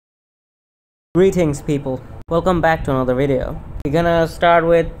Greetings people, welcome back to another video. We're gonna start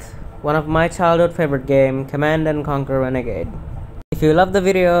with one of my childhood favorite game, Command & Conquer Renegade. If you love the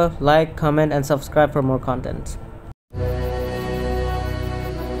video, like, comment and subscribe for more content.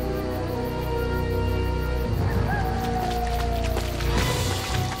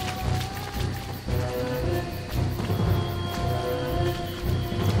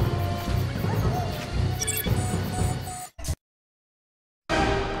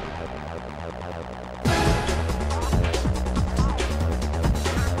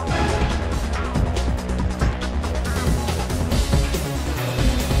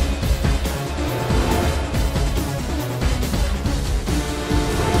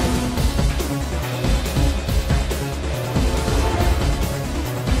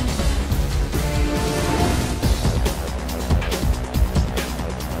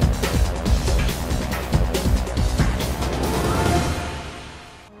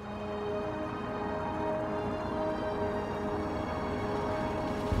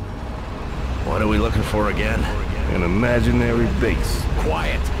 What are we looking for again? An imaginary base.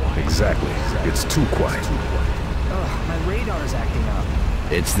 Quiet. Exactly. It's too quiet. Ugh, my radar's acting up.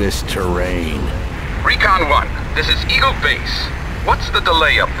 It's this terrain. Recon 1, this is Eagle Base. What's the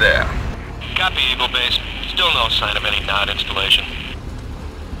delay up there? Copy, Eagle Base. Still no sign of any node installation.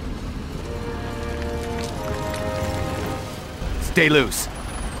 Stay loose.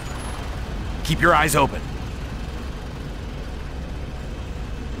 Keep your eyes open.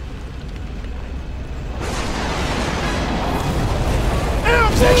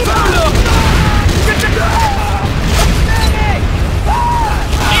 Eagle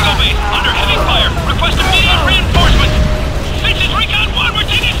Base, under heavy fire. Request immediate reinforcements. This is Recon 1, we're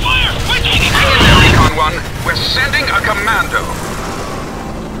taking fire! We're taking fire! Hang in there, Recon 1. We're sending a commando.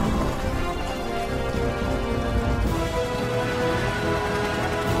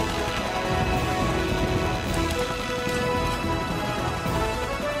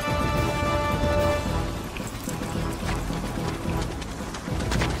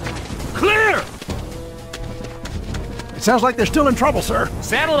 Clear! It sounds like they're still in trouble, sir.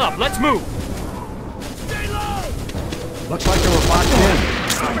 Saddle up, let's move! Stay low! Looks like they were locked in.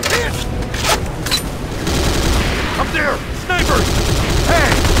 Up there! Snipers!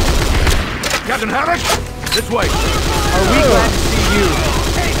 Hey! Captain Havoc? This way! Are we glad to see you?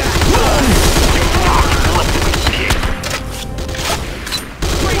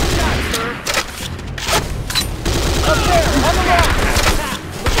 Great shot, sir! Up there, on the right!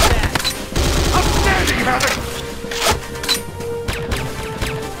 Look at that! Outstanding, Havoc!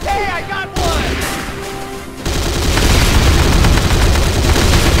 Hey, I got one!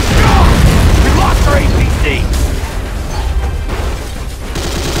 We lost our APC!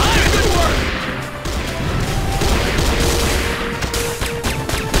 Good work!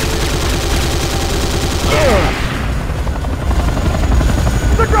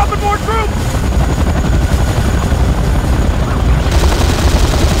 They're dropping more troops!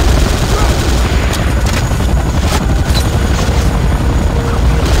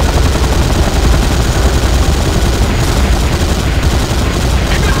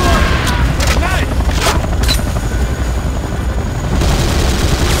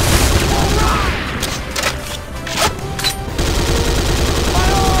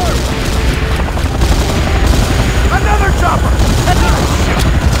 Another chopper!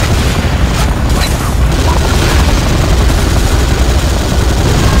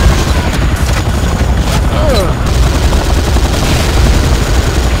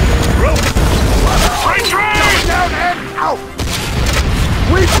 Down and out!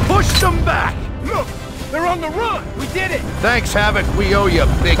 We pushed them back! Look! They're on the run! We did it! Thanks, Havoc. We owe you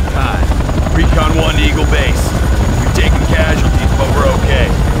big time. Recon 1 to Eagle Base. We've taken casualties, but we're okay.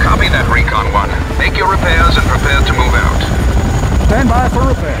 Copy that, Recon 1. Make your repairs and prepare to move out. Stand by for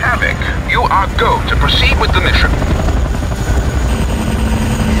repair. Havoc, you are go to proceed with the mission.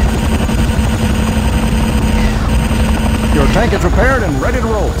 Your tank is repaired and ready to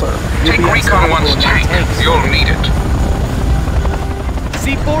roll, sir. Take Recon 1's tank. You'll need it.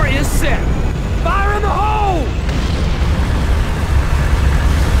 C4 is set! Fire in the hole!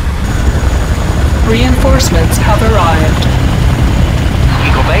 Reinforcements have arrived.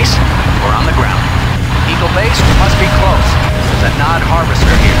 Eagle Base, we're on the ground. Eagle Base, we must be close. There's a Nod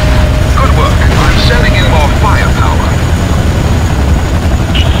harvester here. Good work. I'm sending in more firepower.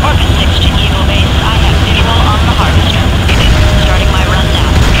 Orca 6 to Eagle Base. I have visual on the harvester. Starting my run now.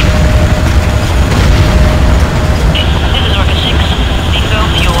 This is Orca 6. Bingo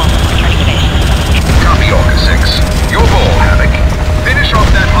fuel. Returning to base. Copy, Orca 6. Your ball, Havoc. Finish off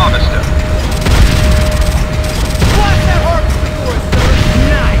that harvester. Blast that harvester for us, sir!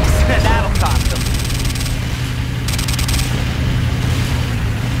 Nice! That'll copy.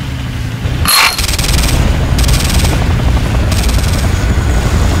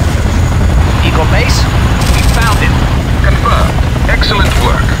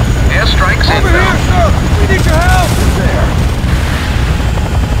 Airstrikes Over here, inbound. sir! We need your help! There.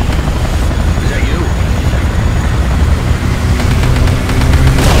 Is that you?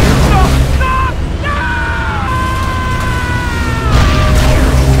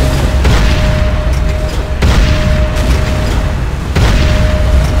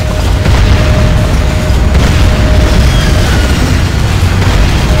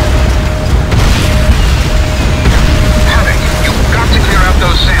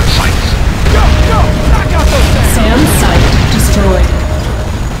 SAM site destroyed.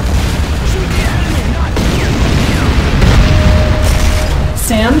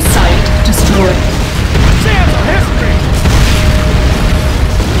 SAM site destroyed. Sam's our history!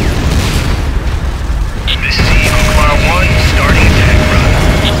 This is Eagle Claw 1, starting attack run.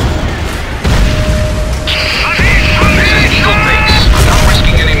 This is Eagle Base. I'm not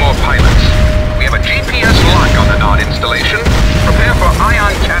risking any more pilots. We have a GPS lock on the Nod installation. Prepare for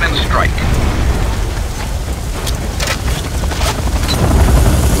ion cannon strike.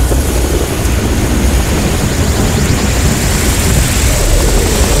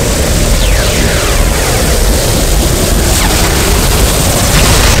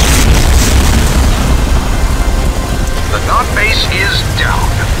 The Nod base is down.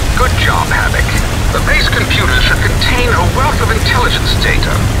 Good job, Havoc. The base computer should contain a wealth of intelligence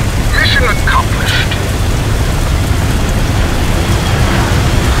data. Mission accomplished.